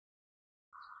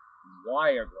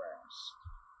wiregrass.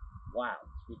 Wow.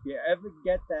 If you ever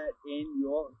get that in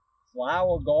your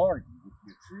flower garden with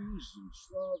your trees and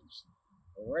shrubs,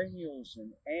 perennials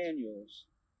and annuals,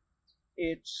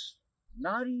 it's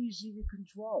not easy to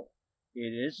control.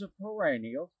 It is a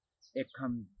perennial. It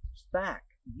comes back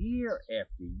year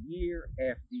after year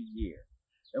after year.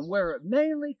 And where it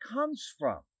mainly comes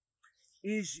from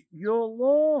is your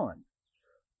lawn.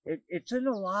 It's in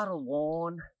a lot of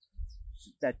lawn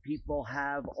that people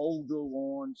have, older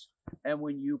lawns, and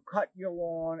when you cut your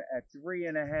lawn at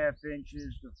 3.5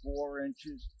 inches to 4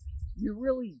 inches, you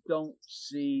really don't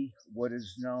see what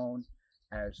is known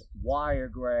as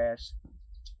wiregrass,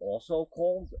 also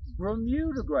called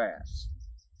Bermuda grass.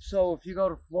 So if you go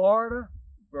to Florida,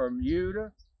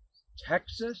 Bermuda,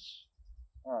 Texas,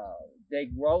 they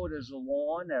grow it as a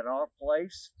lawn at our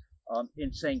place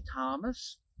in St.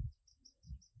 Thomas.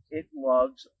 It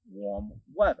loves warm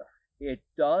weather. It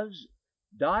does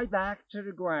die back to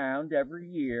the ground every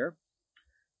year,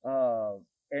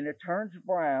 and it turns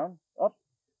brown. Up,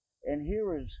 and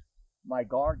here is my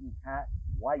garden cat,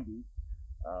 Whitey.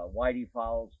 Whitey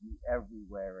follows me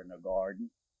everywhere in the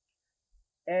garden.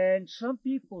 And some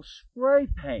people spray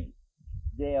paint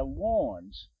their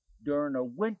lawns during the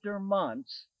winter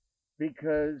months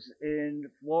because in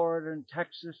Florida and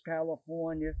Texas,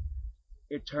 California,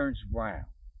 it turns brown.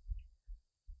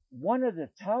 One of the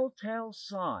telltale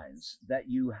signs that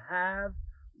you have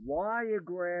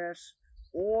wiregrass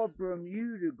or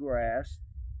Bermuda grass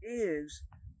is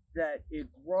that it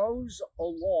grows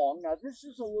along. Now this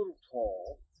is a little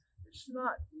tall. It's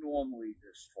not normally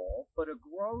this tall, but it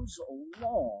grows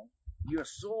along your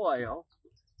soil.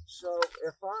 So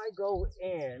if I go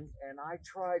in and I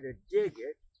try to dig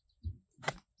it,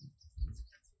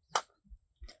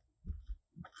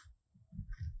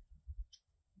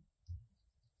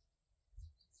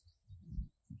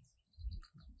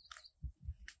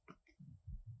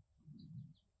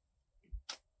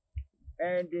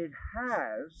 and it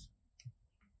has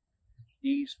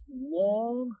these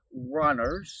long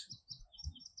runners,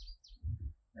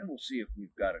 and we'll see if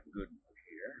we've got a good one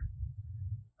here.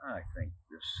 I think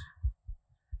this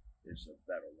is a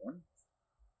better one.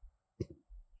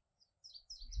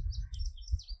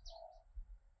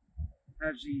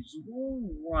 Has these long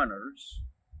runners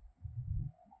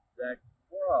that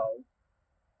grow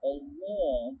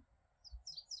along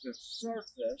the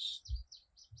surface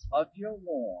of your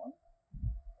lawn.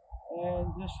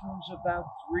 And this one's about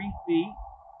 3 feet.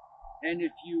 And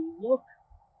if you look,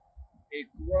 it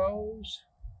grows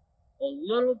a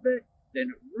little bit, then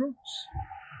it roots.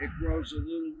 It grows a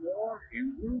little more, it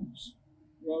roots,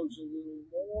 grows a little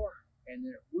more, and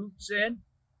then it roots in.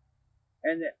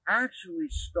 And it actually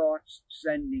starts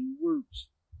sending roots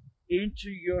into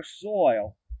your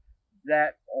soil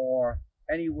that are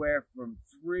anywhere from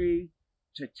 3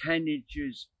 to 10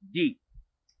 inches deep.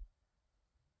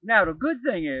 Now, the good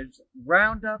thing is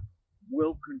Roundup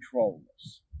will control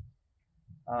this.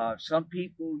 Some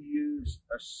people use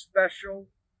a special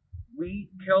weed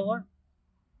killer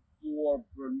for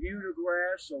Bermuda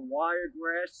grass or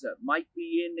wiregrass that might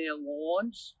be in their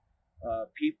lawns.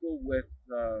 People with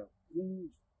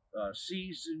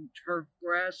seasoned turf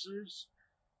grasses,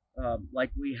 like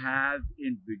we have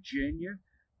in Virginia.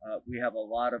 We have a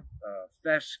lot of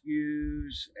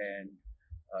fescues and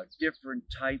different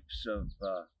types of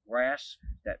grass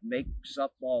that makes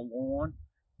up our lawn.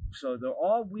 So there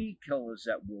are weed killers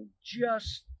that will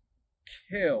just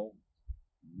kill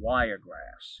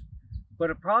wiregrass. But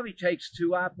it probably takes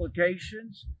 2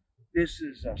 applications. This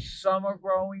is a summer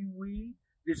growing weed.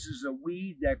 This is a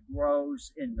weed that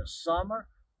grows in the summer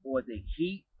or the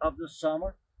heat of the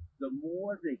summer. The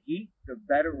more the heat, the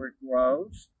better it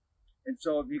grows. And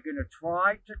so if you're going to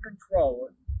try to control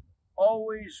it,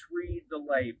 always read the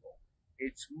label.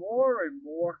 It's more and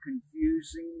more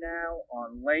confusing now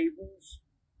on labels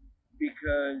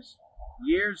because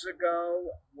years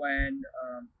ago when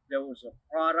there was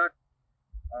a product,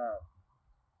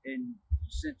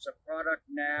 since a product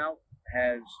now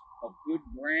has a good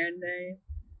brand name,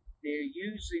 they're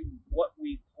using what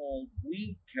we call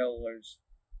weed killers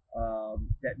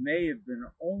that may have been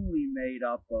only made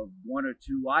up of 1 or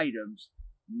 2 items.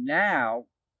 Now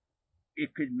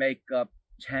it could make up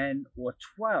 10 or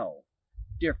 12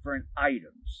 different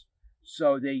items.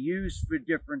 So they're used for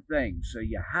different things. So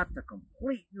you have to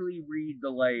completely read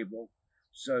the label.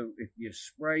 So if you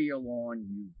spray your lawn,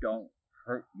 you don't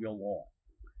hurt your lawn.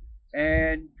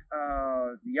 And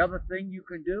the other thing you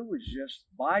can do is just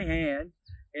by hand,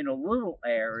 in a little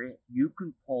area, you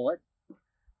can pull it.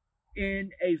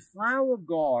 In a flower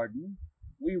garden,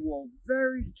 we will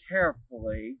very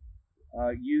carefully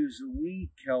use a weed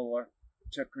killer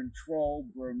to control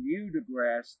Bermuda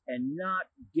grass and not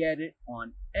get it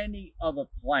on any other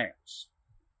plants.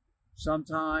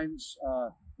 Sometimes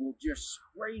we'll just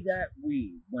spray that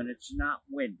weed when it's not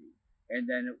windy, and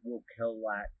then it will kill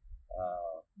that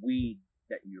weed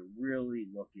that you're really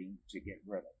looking to get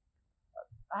rid of.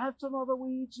 I have some other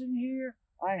weeds in here.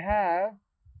 I have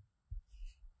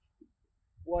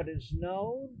what is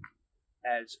known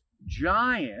as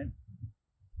giant,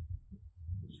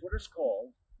 that's what it's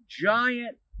called,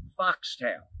 giant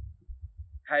foxtail.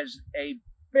 Has a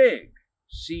big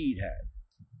seed head.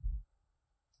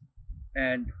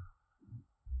 And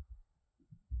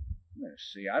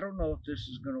let's see, I don't know if this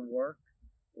is going to work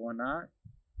or not,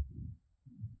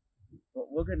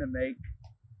 but we're going to make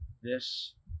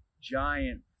this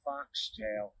giant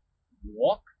foxtail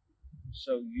walk.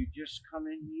 So you just come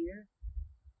in here,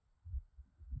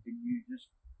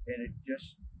 and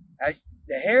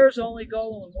the hairs only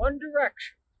go in one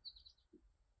direction.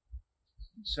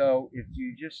 So if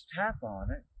you just tap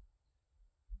on it,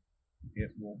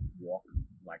 it will walk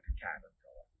like a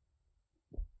caterpillar.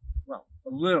 Well, a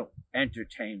little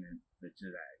entertainment for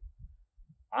today.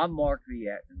 I'm Mark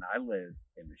Viette, and I live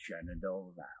in the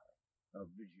Shenandoah Valley of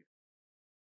Virginia.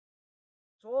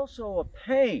 It's also a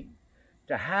pain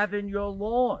to have in your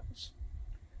lawns.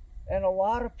 And a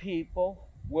lot of people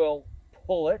will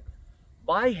pull it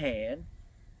by hand,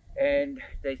 and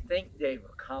they think they've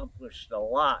accomplished a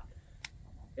lot.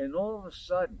 And all of a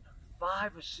sudden,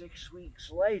 5 or 6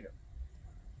 weeks later,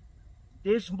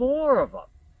 there's more of them.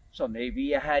 So maybe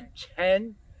you had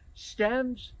 10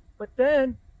 stems, but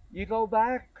then you go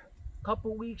back a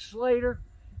couple weeks later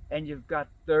and you've got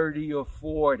 30 or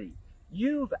 40.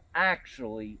 You've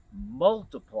actually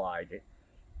multiplied it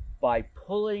by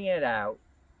pulling it out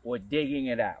or digging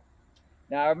it out.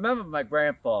 Now, I remember my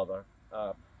grandfather,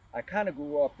 I kind of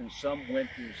grew up in some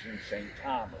winters in St.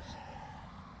 Thomas.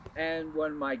 And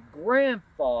when my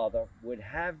grandfather would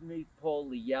have me pull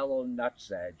the yellow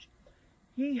nutsedge,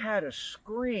 he had a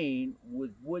screen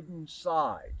with wooden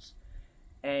sides,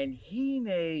 and he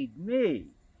made me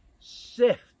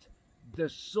sift the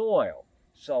soil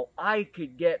so I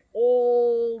could get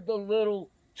all the little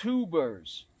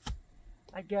tubers,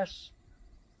 I guess,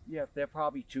 yeah, they're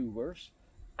probably tubers,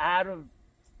 out of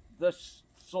the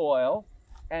soil,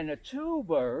 and the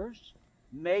tubers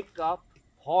make up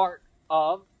part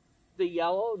of the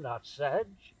yellow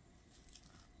nutsedge.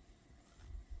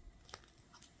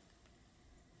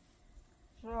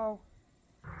 So,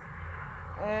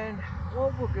 and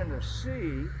what we're going to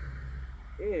see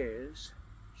is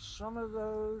some of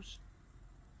those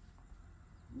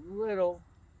little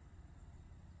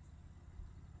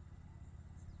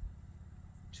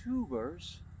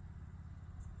tubers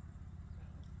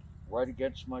right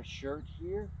against my shirt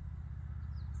here,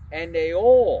 and they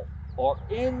all are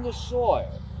in the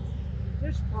soil.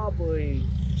 There's probably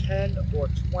 10 or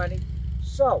 20.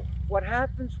 So what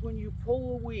happens when you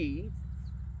pull a weed?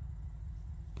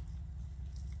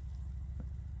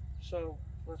 So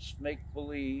let's make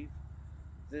believe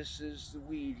this is the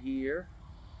weed here.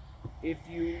 If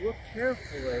you look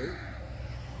carefully,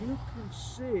 you can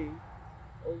see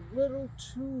a little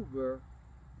tuber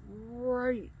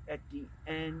right at the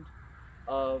end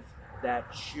of that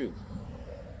shoot.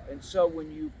 And so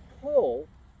when you pull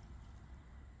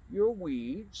your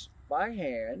weeds by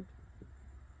hand,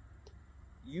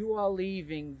 you are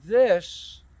leaving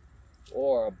this,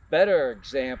 or a better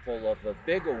example of a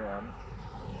bigger one,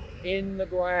 in the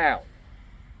ground.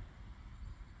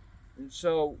 And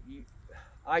so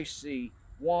I see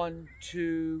 1,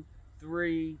 2,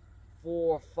 3,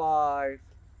 4, 5.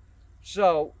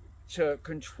 So to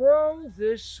control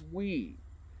this weed,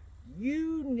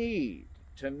 you need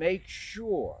to make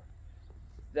sure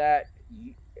that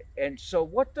and so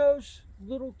what those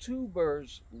little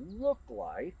tubers look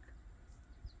like,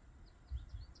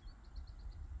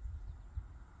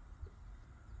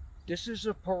 this is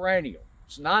a perennial.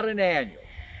 It's not an annual.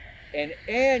 An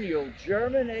annual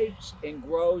germinates and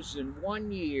grows in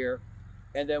 1 year,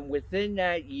 and then within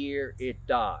that year it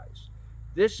dies.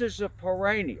 This is a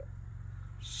perennial.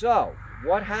 So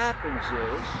what happens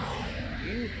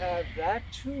is you have that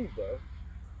tuber,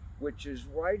 which is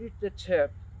right at the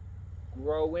tip,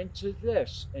 grow into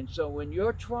this. And so when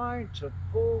you're trying to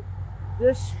pull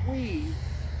this weed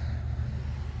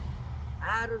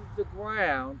out of the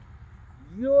ground,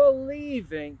 you're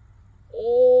leaving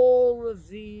all of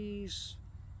these.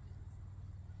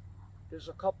 There's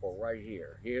a couple right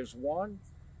here. Here's one.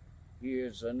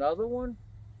 Here's another one.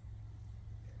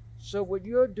 So what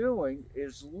you're doing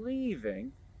is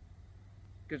leaving,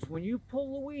 because when you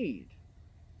pull the weed,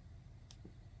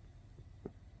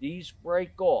 these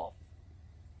break off.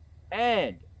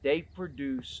 and they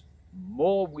produce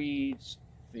more weeds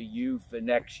for you for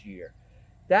next year.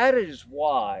 That is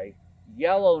why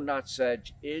yellow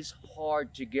nutsedge is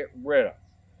hard to get rid of.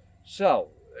 So,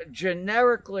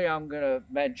 generically, I'm going to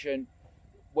mention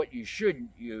what you shouldn't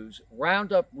use.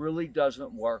 Roundup really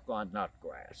doesn't work on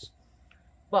nutgrass.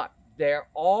 But there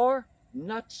are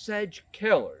nutsedge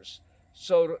killers.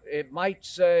 So it might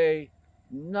say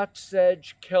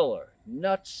nutsedge killer,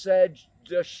 nutsedge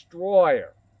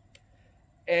destroyer.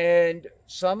 And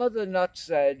some of the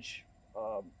nutsedge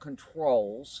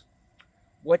controls,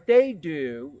 what they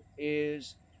do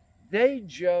is they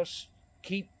just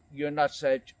keep your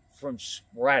nutsedge from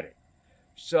spreading.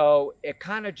 So it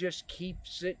kind of just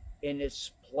keeps it in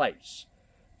its place.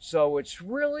 So it's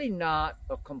really not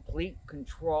a complete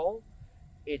control.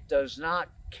 It does not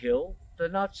kill the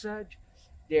nutsedge.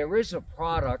 There is a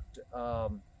product,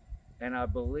 and I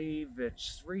believe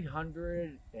it's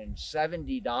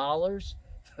 $370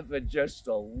 for just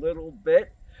a little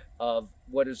bit of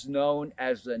what is known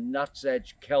as the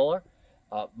nutsedge killer.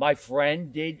 My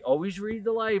friend did always read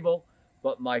the label,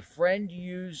 but my friend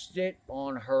used it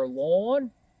on her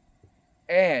lawn,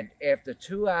 and after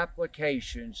 2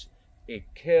 applications, it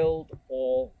killed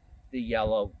all the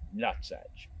yellow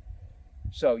nutsedge.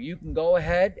 So you can go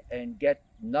ahead and get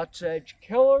nutsedge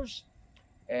killers,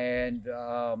 and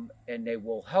they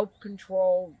will help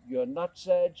control your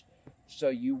nutsedge, so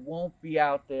you won't be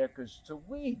out there, because to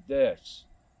weed this,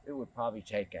 it would probably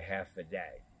take a half a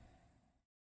day.